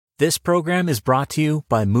This program is brought to you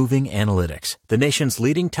by Moving Analytics, the nation's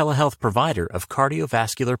leading telehealth provider of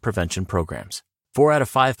cardiovascular prevention programs. 4 out of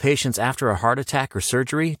 5 patients after a heart attack or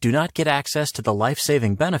surgery do not get access to the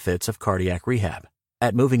life-saving benefits of cardiac rehab.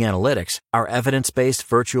 At Moving Analytics, our evidence-based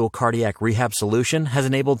virtual cardiac rehab solution has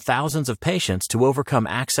enabled thousands of patients to overcome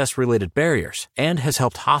access-related barriers and has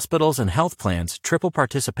helped hospitals and health plans triple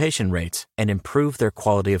participation rates and improve their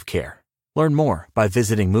quality of care. Learn more by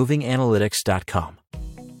visiting movinganalytics.com.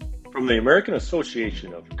 From the American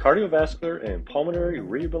Association of Cardiovascular and Pulmonary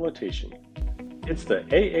Rehabilitation, it's the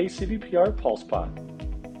AACVPR Pulse Pod,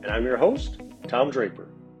 and I'm your host, Tom Draper.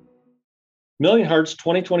 Million Hearts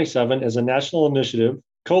 2027 is a national initiative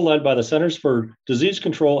co-led by the Centers for Disease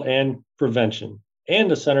Control and Prevention and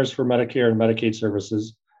the Centers for Medicare and Medicaid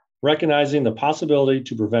Services, recognizing the possibility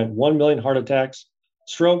to prevent 1 million heart attacks,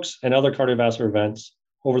 strokes, and other cardiovascular events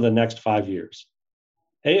over the next 5 years.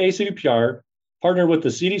 AACVPR partnered with the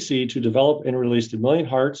CDC to develop and release the Million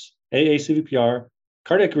Hearts AACVPR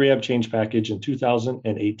Cardiac Rehab Change Package in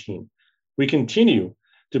 2018. We continue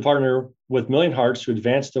to partner with Million Hearts to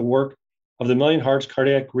advance the work of the Million Hearts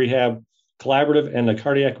Cardiac Rehab Collaborative and the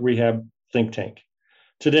Cardiac Rehab Think Tank.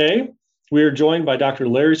 Today, we are joined by Dr.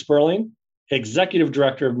 Larry Sperling, Executive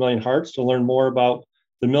Director of Million Hearts, to learn more about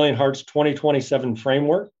the Million Hearts 2027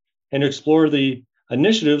 framework and explore the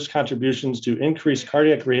initiative's contributions to increase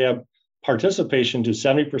cardiac rehab participation to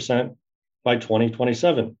 70% by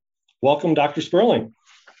 2027. Welcome, Dr. Sperling.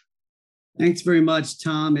 Thanks very much,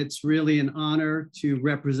 Tom. It's really an honor to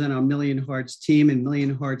represent our Million Hearts team and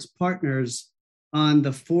Million Hearts partners on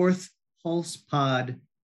the 4th Pulse Pod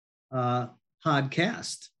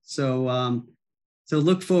podcast. So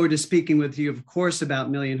look forward to speaking with you, of course,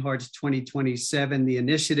 about Million Hearts 2027, the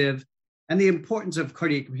initiative, and the importance of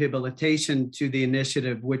cardiac rehabilitation to the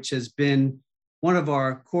initiative, which has been one of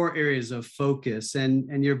our core areas of focus.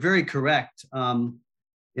 And you're very correct.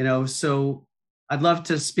 So I'd love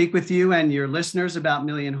to speak with you and your listeners about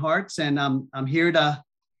Million Hearts. And I'm here to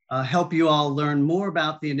help you all learn more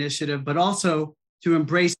about the initiative, but also to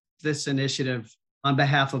embrace this initiative on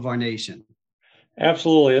behalf of our nation.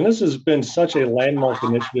 Absolutely. And this has been such a landmark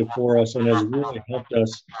initiative for us and has really helped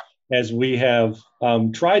us as we have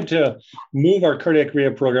tried to move our cardiac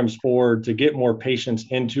rehab programs forward to get more patients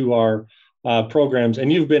into our programs,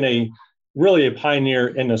 and you've been really a pioneer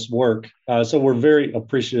in this work. So we're very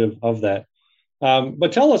appreciative of that.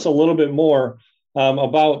 But tell us a little bit more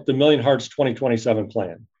about the Million Hearts 2027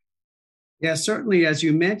 plan. Yeah, certainly. As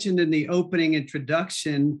you mentioned in the opening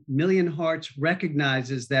introduction, Million Hearts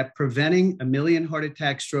recognizes that preventing 1 million heart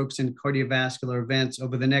attacks, strokes, and cardiovascular events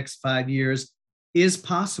over the next 5 years is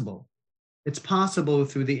possible. It's possible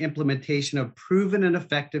through the implementation of proven and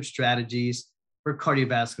effective strategies for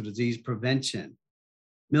cardiovascular disease prevention.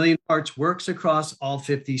 Million Hearts works across all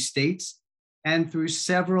 50 states and through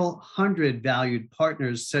several hundred valued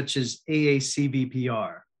partners such as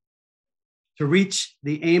AACVPR. To reach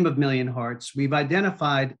the aim of Million Hearts, we've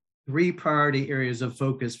identified 3 priority areas of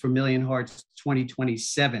focus for Million Hearts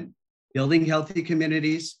 2027: building healthy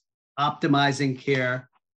communities, optimizing care,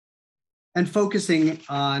 and focusing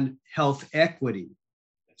on health equity.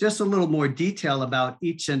 Just a little more detail about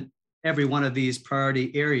each and every one of these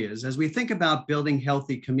priority areas. As we think about building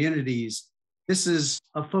healthy communities, this is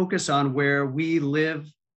a focus on where we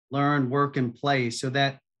live, learn, work, and play so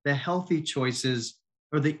that the healthy choices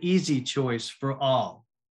are the easy choice for all.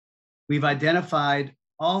 We've identified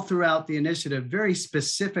all throughout the initiative very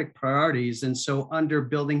specific priorities. And so under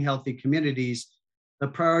building healthy communities, the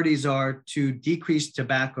priorities are to decrease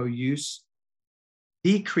tobacco use,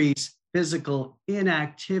 decrease physical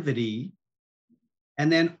inactivity,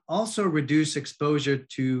 and then also reduce exposure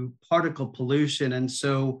to particle pollution. And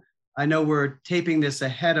so I know we're taping this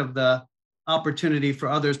ahead of the opportunity for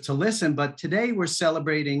others to listen, but today we're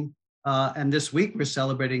celebrating, and this week we're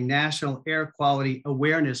celebrating National Air Quality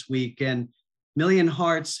Awareness Week. And Million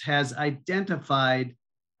Hearts has identified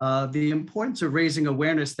the importance of raising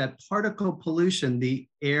awareness that particle pollution, the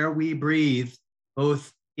air we breathe,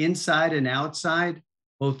 both inside and outside,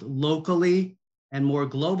 both locally and more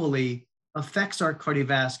globally, affects our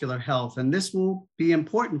cardiovascular health. And this will be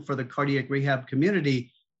important for the cardiac rehab community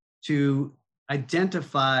to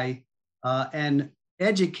identify and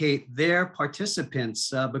educate their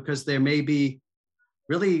participants because there may be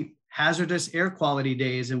really hazardous air quality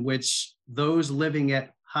days in which those living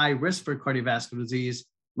at high risk for cardiovascular disease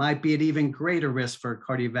might be at even greater risk for a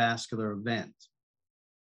cardiovascular event.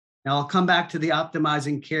 Now, I'll come back to the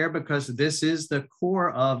optimizing care because this is the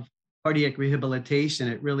core of cardiac rehabilitation.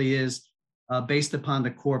 It really is based upon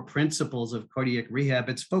the core principles of cardiac rehab.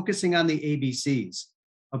 It's focusing on the ABCs: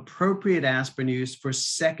 appropriate aspirin use for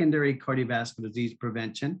secondary cardiovascular disease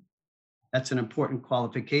prevention. That's an important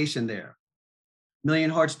qualification there. Million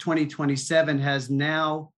Hearts 2027 has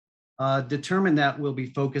now determined that we'll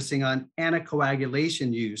be focusing on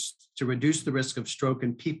anticoagulation use to reduce the risk of stroke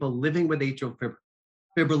in people living with atrial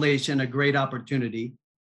fibrillation, a great opportunity.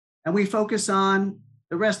 And we focus on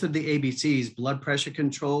the rest of the ABCs: blood pressure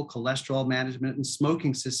control, cholesterol management, and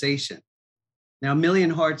smoking cessation. Now, Million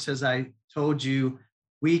Hearts, as I told you,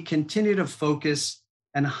 we continue to focus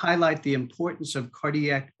and highlight the importance of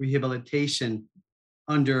cardiac rehabilitation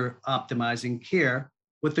under optimizing care,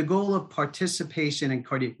 with the goal of participation in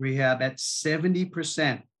cardiac rehab at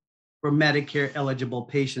 70% for Medicare eligible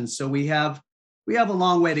patients. So we have a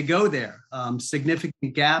long way to go there,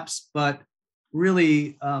 significant gaps, but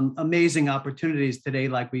really amazing opportunities today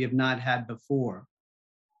like we have not had before.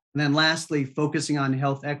 And then lastly, focusing on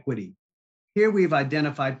health equity. Here we've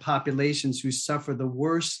identified populations who suffer the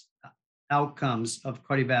worst outcomes of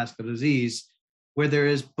cardiovascular disease, where there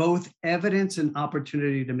is both evidence and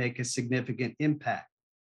opportunity to make a significant impact.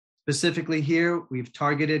 Specifically here, we've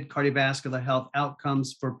targeted cardiovascular health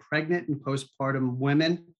outcomes for pregnant and postpartum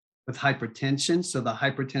women with hypertension, so the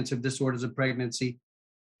hypertensive disorders of pregnancy,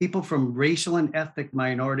 people from racial and ethnic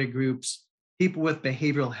minority groups, people with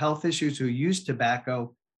behavioral health issues who use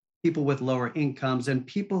tobacco, people with lower incomes, and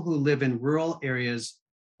people who live in rural areas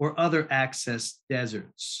or other access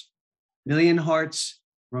deserts. Million Hearts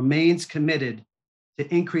remains committed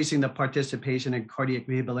to increasing the participation in cardiac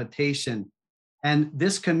rehabilitation. And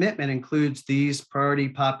this commitment includes these priority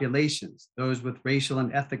populations, those with racial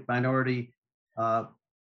and ethnic minority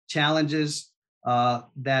challenges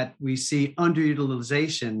that we see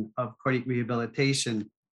underutilization of cardiac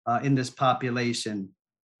rehabilitation in this population.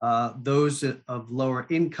 Those of lower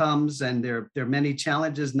incomes, and there are many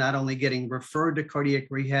challenges, not only getting referred to cardiac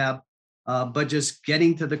rehab, but just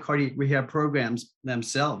getting to the cardiac rehab programs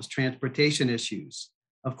themselves, transportation issues,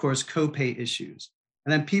 of course, copay issues,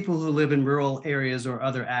 and then people who live in rural areas or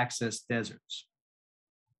other access deserts.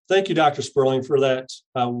 Thank you, Dr. Sperling, for that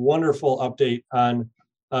wonderful update on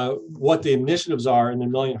what the initiatives are in the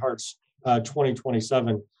Million Hearts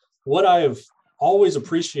 2027. What I have always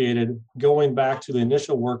appreciated going back to the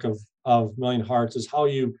initial work of Million Hearts is how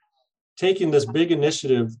you taken this big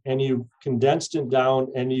initiative and you condensed it down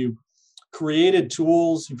and you created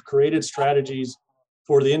tools, you've created strategies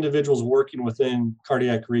for the individuals working within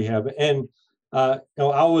cardiac rehab. And I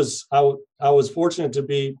was fortunate to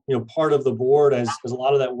be part of the board as a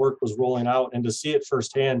lot of that work was rolling out, and to see it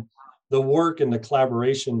firsthand, the work and the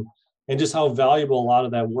collaboration, and just how valuable a lot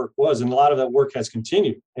of that work was. And a lot of that work has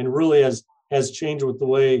continued and really has changed with the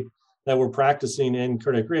way that we're practicing in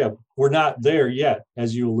cardiac rehab. We're not there yet,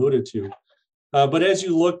 as you alluded to. But as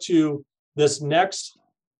you look to this next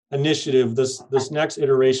initiative, this next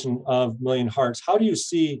iteration of Million Hearts, how do you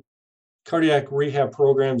see cardiac rehab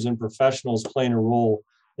programs and professionals playing a role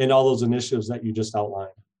in all those initiatives that you just outlined?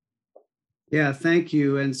 Yeah, thank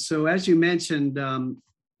you. And so as you mentioned,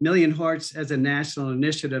 Million Hearts as a national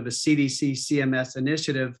initiative, a CDC CMS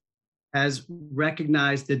initiative, has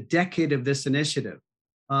recognized the decade of this initiative.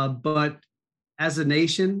 But as a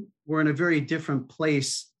nation, we're in a very different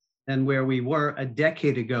place than where we were a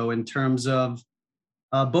decade ago in terms of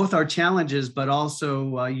both our challenges, but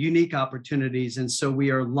also unique opportunities. And so we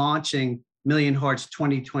are launching Million Hearts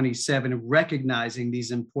 2027, recognizing these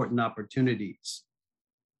important opportunities.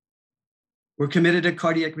 We're committed to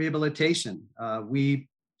cardiac rehabilitation. We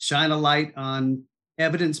shine a light on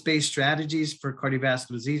evidence-based strategies for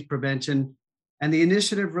cardiovascular disease prevention. And the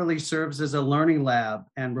initiative really serves as a learning lab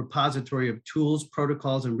and repository of tools,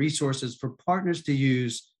 protocols, and resources for partners to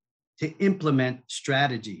use to implement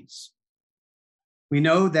strategies. We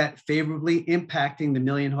know that favorably impacting the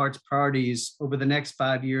Million Hearts priorities over the next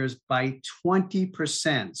 5 years by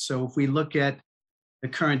 20%. So if we look at the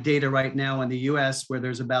current data right now in the US, where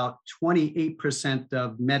there's about 28%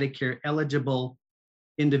 of Medicare eligible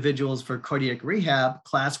individuals for cardiac rehab,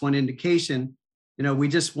 class 1 indication, we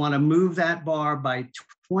just want to move that bar by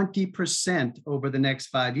 20% over the next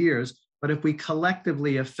 5 years. But if we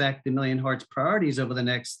collectively affect the Million Hearts priorities over the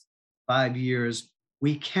next 5 years,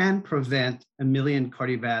 we can prevent 1 million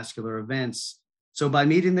cardiovascular events. So by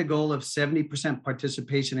meeting the goal of 70%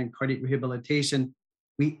 participation in cardiac rehabilitation,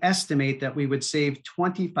 we estimate that we would save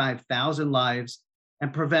 25,000 lives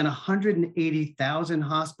and prevent 180,000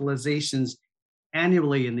 hospitalizations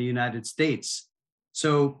annually in the United States.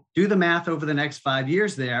 So do the math over the next 5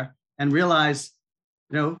 years there and realize,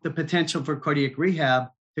 the potential for cardiac rehab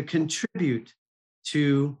to contribute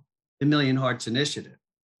to the Million Hearts initiative.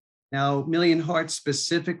 Now, Million Hearts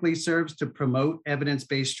specifically serves to promote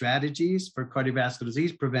evidence-based strategies for cardiovascular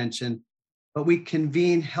disease prevention, but we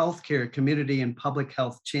convene healthcare, community, and public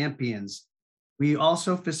health champions. We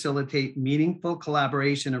also facilitate meaningful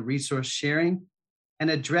collaboration and resource sharing and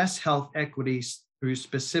address health equities through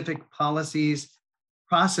specific policies,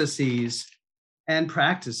 processes, and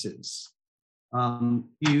practices.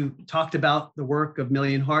 You talked about the work of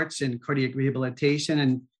Million Hearts in cardiac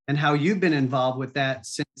rehabilitation and how you've been involved with that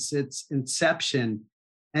since its inception.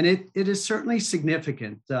 And it is certainly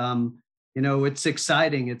significant. It's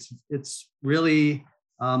exciting. It's really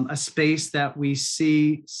a space that we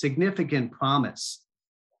see significant promise.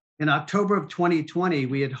 In October of 2020,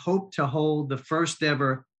 we had hoped to hold the first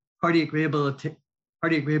ever cardiac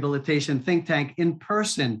rehabilitation think tank in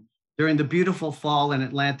person during the beautiful fall in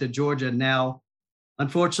Atlanta, Georgia. Now,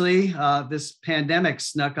 unfortunately, this pandemic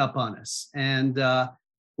snuck up on us. And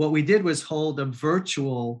what we did was hold a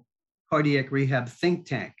virtual cardiac rehab think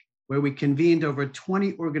tank where we convened over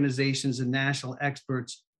 20 organizations and national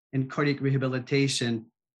experts in cardiac rehabilitation.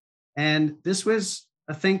 And this was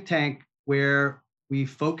a think tank where we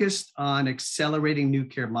focused on accelerating new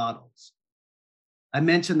care models. I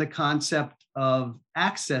mentioned the concept of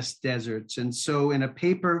access deserts. And so in a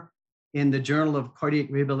paper in the Journal of Cardiac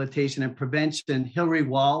Rehabilitation and Prevention, Hilary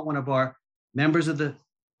Wall, one of our members of the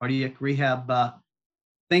cardiac rehab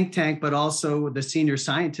think tank, but also the senior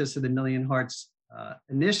scientist of the Million Hearts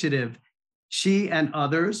initiative, she and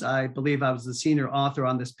others, I believe I was the senior author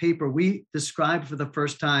on this paper, we described for the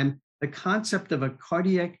first time the concept of a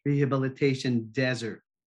cardiac rehabilitation desert.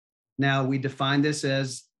 Now, we define this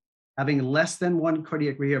as having less than one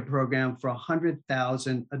cardiac rehab program for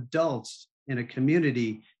 100,000 adults in a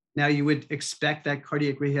community. Now, you would expect that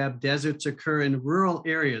cardiac rehab deserts occur in rural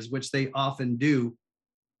areas, which they often do,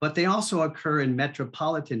 but they also occur in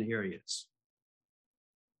metropolitan areas.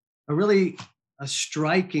 A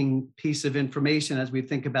striking piece of information as we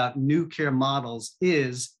think about new care models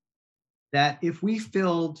is that if we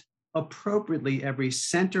filled appropriately every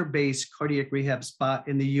center-based cardiac rehab spot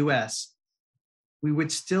in the US, we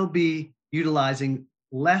would still be utilizing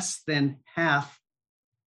less than half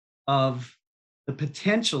of the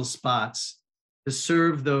potential spots to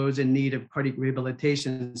serve those in need of cardiac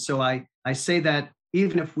rehabilitation. So I say that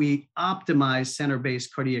even if we optimize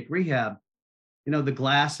center-based cardiac rehab, the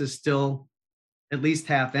glass is still at least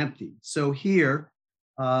half empty. So here,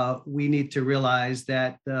 we need to realize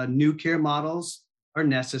that new care models are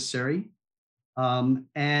necessary.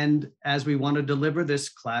 And as we want to deliver this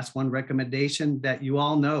class 1 recommendation that you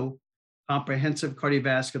all know, comprehensive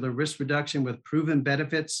cardiovascular risk reduction with proven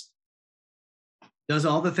benefits, does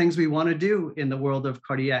all the things we want to do in the world of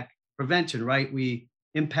cardiac prevention, right? We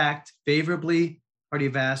impact favorably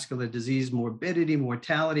cardiovascular disease morbidity,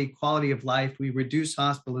 mortality, quality of life. We reduce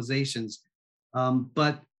hospitalizations.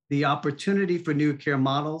 But the opportunity for new care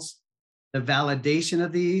models, the validation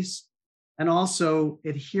of these, and also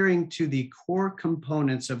adhering to the core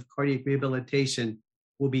components of cardiac rehabilitation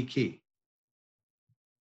will be key.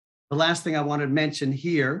 The last thing I want to mention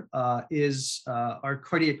here is our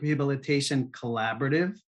cardiac rehabilitation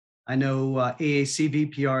collaborative. I know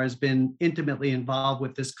AACVPR has been intimately involved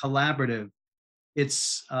with this collaborative.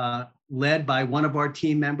 It's led by one of our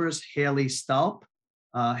team members, Haley Stalp.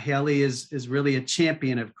 Haley is really a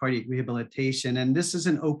champion of cardiac rehabilitation, and this is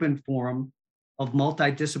an open forum of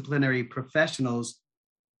multidisciplinary professionals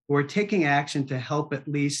who are taking action to help at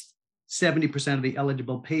least 70% of the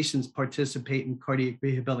eligible patients participate in cardiac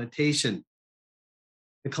rehabilitation.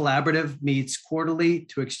 The collaborative meets quarterly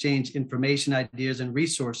to exchange information, ideas, and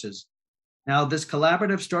resources. Now, this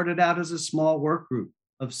collaborative started out as a small work group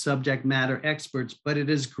of subject matter experts, but it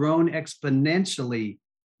has grown exponentially,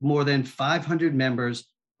 more than 500 members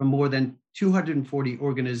from more than 240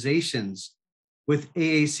 organizations, with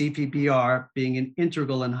AACVPR being an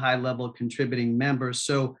integral and high-level contributing member.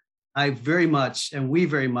 So we very much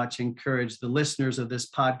encourage the listeners of this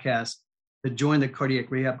podcast to join the Cardiac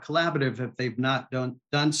Rehab Collaborative if they've not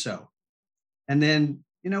done so. And then,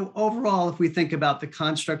 overall, if we think about the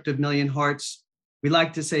construct of Million Hearts, we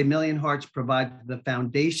like to say Million Hearts provide the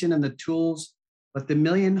foundation and the tools, but the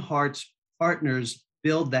Million Hearts partners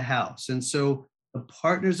build the house. And so the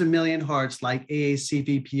partners of Million Hearts, like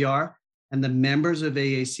AACVPR and the members of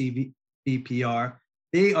AACVPR,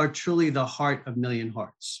 they are truly the heart of Million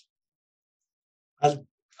Hearts.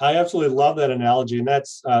 I absolutely love that analogy. And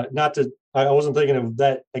that's I wasn't thinking of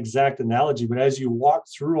that exact analogy, but as you walk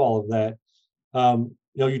through all of that,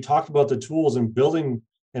 you talked about the tools and building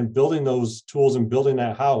those tools and building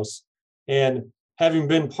that house. And having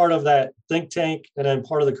been part of that think tank and then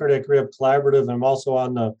part of the Cardiac Rehab Collaborative, and I'm also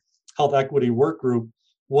on the Health Equity Work Group,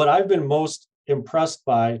 what I've been most impressed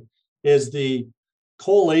by is the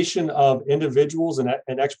collation of individuals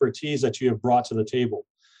and expertise that you have brought to the table.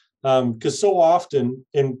 Because so often,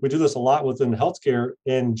 and we do this a lot within healthcare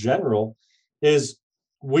in general, is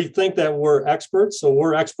we think that we're experts. So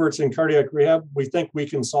we're experts in cardiac rehab. We think we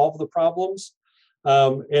can solve the problems.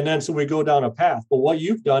 And then so we go down a path. But what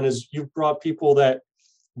you've done is you've brought people that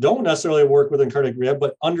don't necessarily work within cardiac rehab,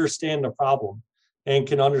 but understand the problem and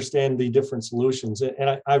can understand the different solutions.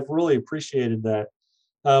 And I've really appreciated that.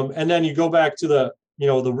 And then you go back to the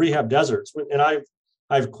rehab deserts. And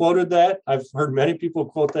I've quoted that. I've heard many people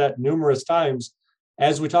quote that numerous times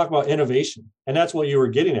as we talk about innovation. And that's what you were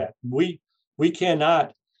getting at. We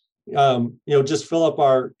cannot, just fill up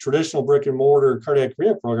our traditional brick and mortar cardiac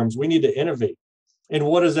rehab programs. We need to innovate. And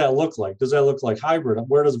what does that look like? Does that look like hybrid?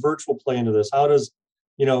 Where does virtual play into this? How does,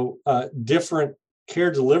 different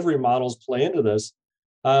care delivery models play into this?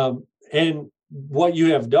 And what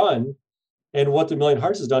you have done and what the Million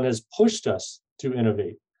Hearts has done has pushed us to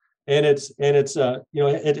innovate. And it's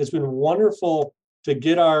been wonderful to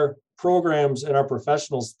get our programs and our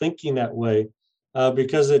professionals thinking that way,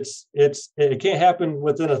 because it can't happen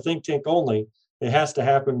within a think tank only. It has to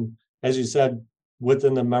happen, as you said,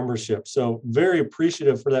 within the membership. So very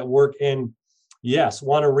appreciative for that work. And yes,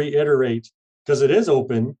 want to reiterate, because it is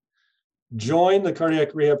open, join the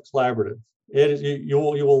Cardiac Rehab Collaborative. You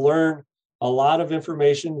will learn a lot of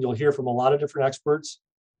information. You'll hear from a lot of different experts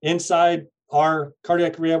inside our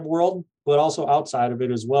cardiac rehab world, but also outside of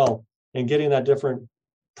it as well. And getting that different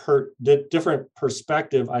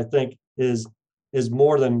perspective, I think, is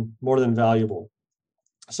more than valuable.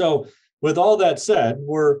 So with all that said,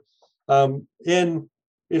 we're in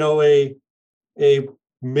a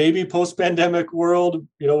maybe post-pandemic world.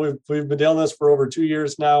 We've been dealing with this for over 2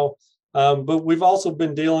 years now, but we've also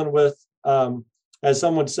been dealing with, as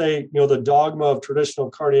some would say, the dogma of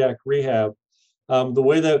traditional cardiac rehab, the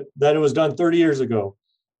way that it was done 30 years ago.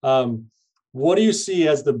 What do you see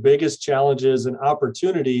as the biggest challenges and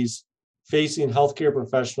opportunities facing healthcare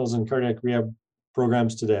professionals in cardiac rehab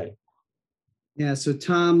programs today? Yeah, so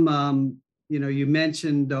Tom, you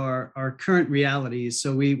mentioned our current realities.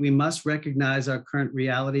 So we must recognize our current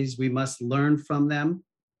realities. We must learn from them.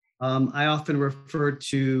 I often refer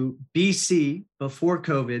to BC, before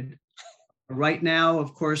COVID. Right now,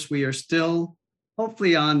 of course, we are still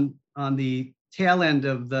hopefully on the tail end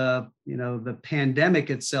of the pandemic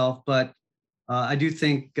itself, but I do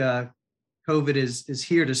think COVID is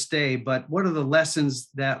here to stay. But what are the lessons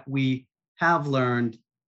that we have learned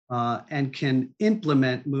and can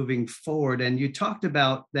implement moving forward? And you talked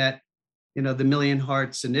about that, the Million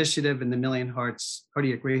Hearts Initiative and the Million Hearts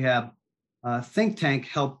Cardiac Rehab think tank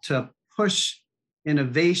helped to push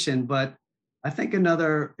innovation. But I think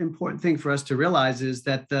another important thing for us to realize is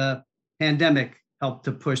that the pandemic helped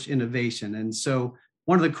to push innovation. And so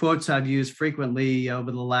one of the quotes I've used frequently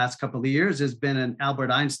over the last couple of years has been an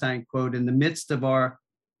Albert Einstein quote: "In the midst of our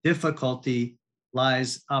difficulty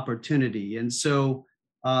lies opportunity." And so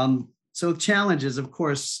challenges, of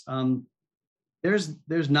course,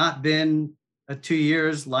 there's not been 2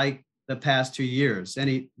 years like the past 2 years,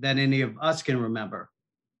 that any of us can remember.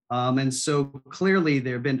 And so clearly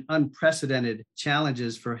there have been unprecedented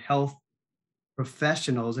challenges for health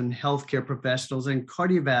professionals and healthcare professionals and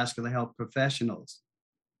cardiovascular health professionals,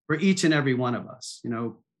 for each and every one of us,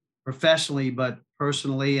 professionally, but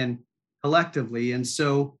personally and collectively. And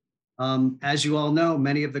so, as you all know,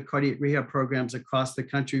 many of the cardiac rehab programs across the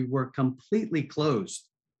country were completely closed.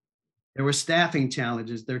 There were staffing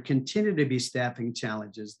challenges. There continue to be staffing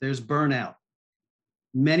challenges. There's burnout,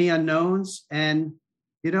 many unknowns, and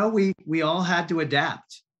we all had to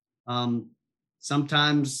adapt.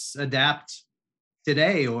 Sometimes adapt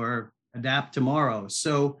today or adapt tomorrow.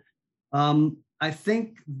 So I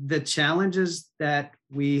think the challenges that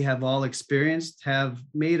we have all experienced have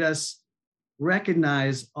made us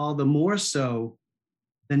recognize all the more so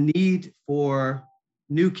the need for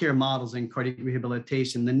new care models in cardiac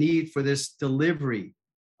rehabilitation, the need for this delivery.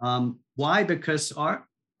 Why? Because our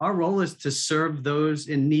role is to serve those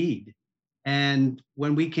in need. And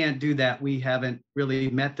when we can't do that, we haven't really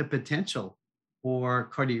met the potential for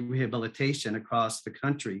cardiac rehabilitation across the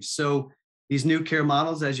country. So these new care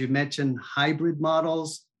models, as you mentioned, hybrid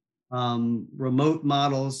models, remote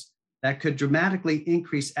models, that could dramatically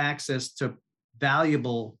increase access to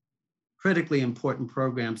valuable, critically important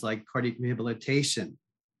programs like cardiac rehabilitation.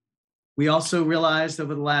 We also realized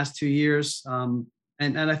over the last 2 years, and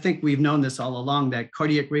I think we've known this all along, that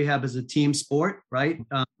cardiac rehab is a team sport, right?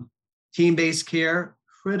 Team-based care,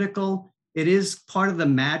 critical. It is part of the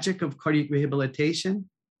magic of cardiac rehabilitation.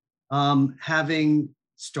 Having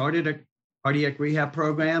started cardiac rehab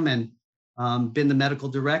program and been the medical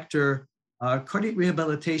director. Cardiac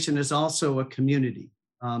rehabilitation is also a community,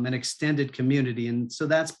 an extended community. And so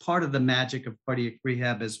that's part of the magic of cardiac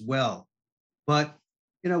rehab as well. But,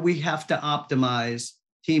 we have to optimize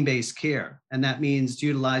team-based care. And that means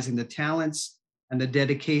utilizing the talents and the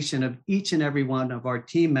dedication of each and every one of our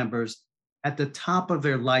team members at the top of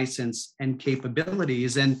their license and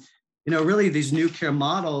capabilities. And, really these new care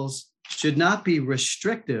models should not be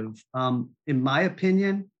restrictive. In my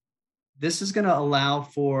opinion, this is going to allow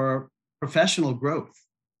for professional growth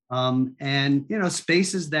and,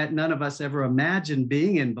 spaces that none of us ever imagined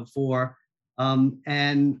being in before. I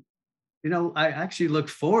actually look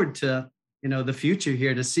forward to, the future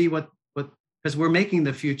here to see what, because we're making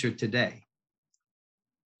the future today.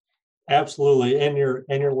 Absolutely. And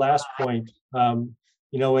your last point,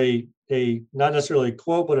 a not necessarily a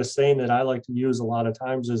quote, but a saying that I like to use a lot of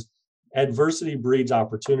times is adversity breeds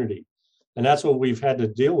opportunity. And that's what we've had to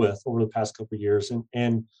deal with over the past couple of years.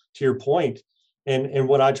 And to your point, and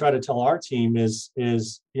what I try to tell our team is,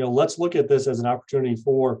 let's look at this as an opportunity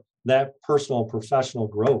for that personal professional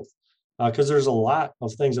growth. Because there's a lot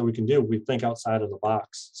of things that we can do. We think outside of the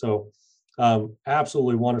box. So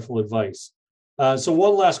absolutely wonderful advice. So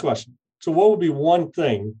one last question. So what would be one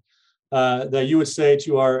thing that you would say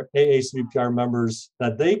to our AACVPR members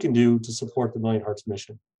that they can do to support the Million Hearts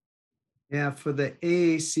mission? Yeah, for the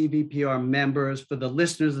AACVPR members, for the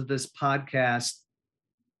listeners of this podcast,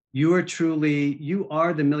 you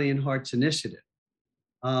are the Million Hearts Initiative.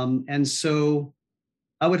 And so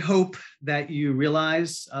I would hope that you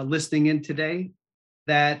realize, listening in today,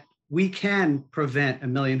 that we can prevent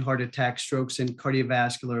 1 million heart attacks, strokes, and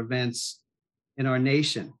cardiovascular events in our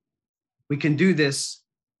nation. We can do this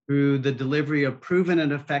through the delivery of proven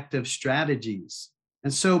and effective strategies.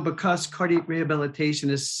 And so because cardiac rehabilitation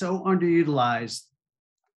is so underutilized,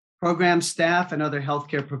 program staff and other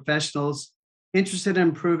healthcare professionals interested in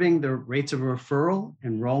improving the rates of referral,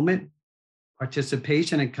 enrollment,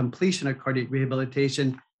 participation, and completion of cardiac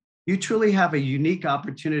rehabilitation, you truly have a unique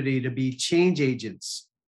opportunity to be change agents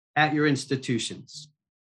at your institutions.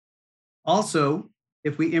 Also,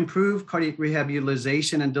 if we improve cardiac rehab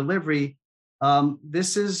utilization and delivery,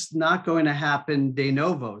 this is not going to happen de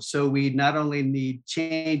novo. So we not only need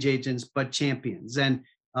change agents, but champions. And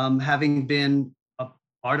having been a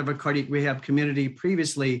part of a cardiac rehab community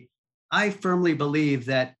previously, I firmly believe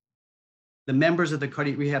that the members of the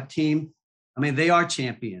cardiac rehab team, they are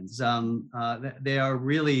champions. They are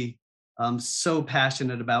really so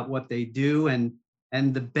passionate about what they do and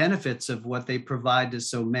the benefits of what they provide to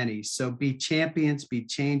so many. So be champions, be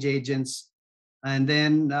change agents. And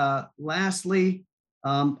then lastly,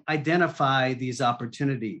 identify these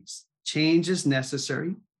opportunities. Change is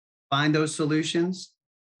necessary, find those solutions,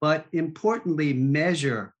 but importantly,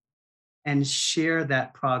 measure and share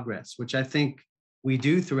that progress, which I think we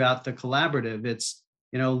do throughout the collaborative. It's,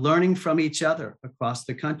 learning from each other across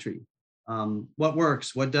the country, what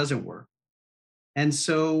works, what doesn't work. And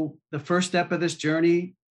so the first step of this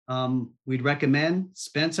journey, we'd recommend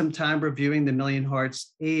spend some time reviewing the Million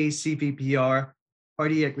Hearts AACVPR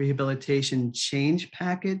Cardiac Rehabilitation Change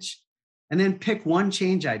Package, and then pick one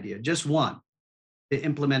change idea, just one, to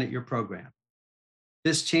implement at your program.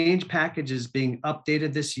 This change package is being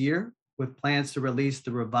updated this year with plans to release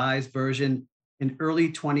the revised version in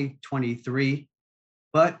early 2023.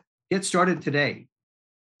 But get started today.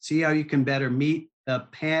 See how you can better meet the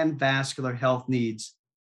pan-vascular health needs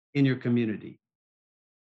in your community.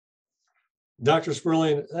 Dr.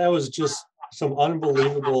 Sperling, that was just some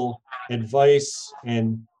unbelievable advice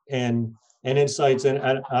and insights. And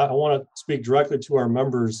I want to speak directly to our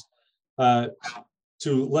members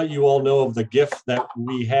to let you all know of the gift that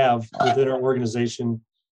we have within our organization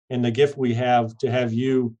and the gift we have to have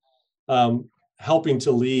you helping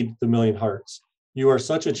to lead the Million Hearts. You are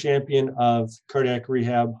such a champion of cardiac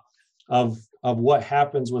rehab, of what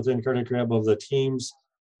happens within cardiac rehab, of the teams.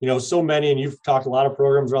 So many, and you've talked a lot of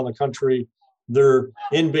programs around the country, they're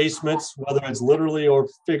in basements, whether it's literally or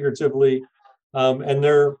figuratively, and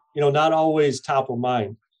they're, not always top of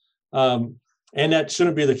mind. And that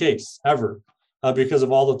shouldn't be the case ever, because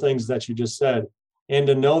of all the things that you just said. And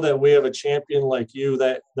to know that we have a champion like you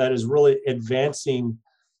that is really advancing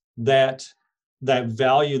that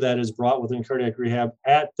value that is brought within cardiac rehab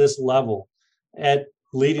at this level, at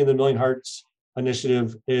leading the Million Hearts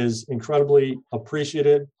Initiative, is incredibly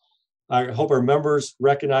appreciated. I hope our members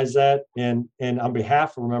recognize that. And on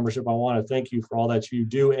behalf of our membership, I want to thank you for all that you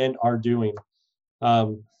do and are doing.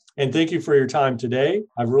 And thank you for your time today.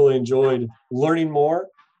 I've really enjoyed learning more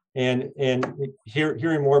and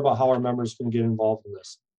hearing more about how our members can get involved in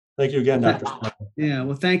this. Thank you again, Dr. Sperling. Yeah,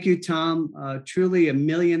 well, thank you, Tom. Truly a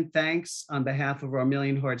million thanks on behalf of our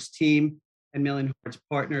Million Hearts team and Million Hearts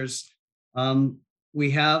partners.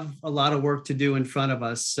 We have a lot of work to do in front of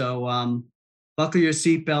us, so buckle your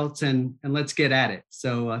seatbelts and let's get at it.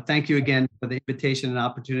 So thank you again for the invitation and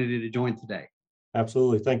opportunity to join today.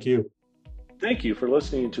 Absolutely. Thank you. Thank you for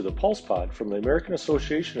listening to the Pulse Pod from the American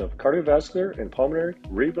Association of Cardiovascular and Pulmonary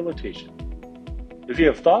Rehabilitation. If you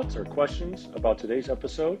have thoughts or questions about today's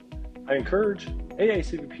episode, I encourage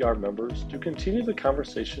AACVPR members to continue the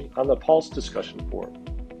conversation on the Pulse discussion forum.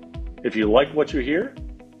 If you like what you hear,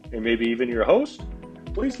 and maybe even your host,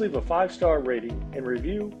 please leave a 5-star rating and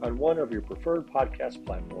review on one of your preferred podcast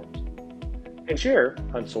platforms, and share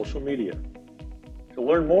on social media. To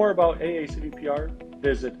learn more about AACVPR,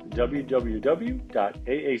 visit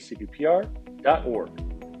www.aacvpr.org.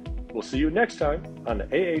 We'll see you next time on the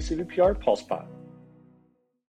AACVPR Pulse Pod.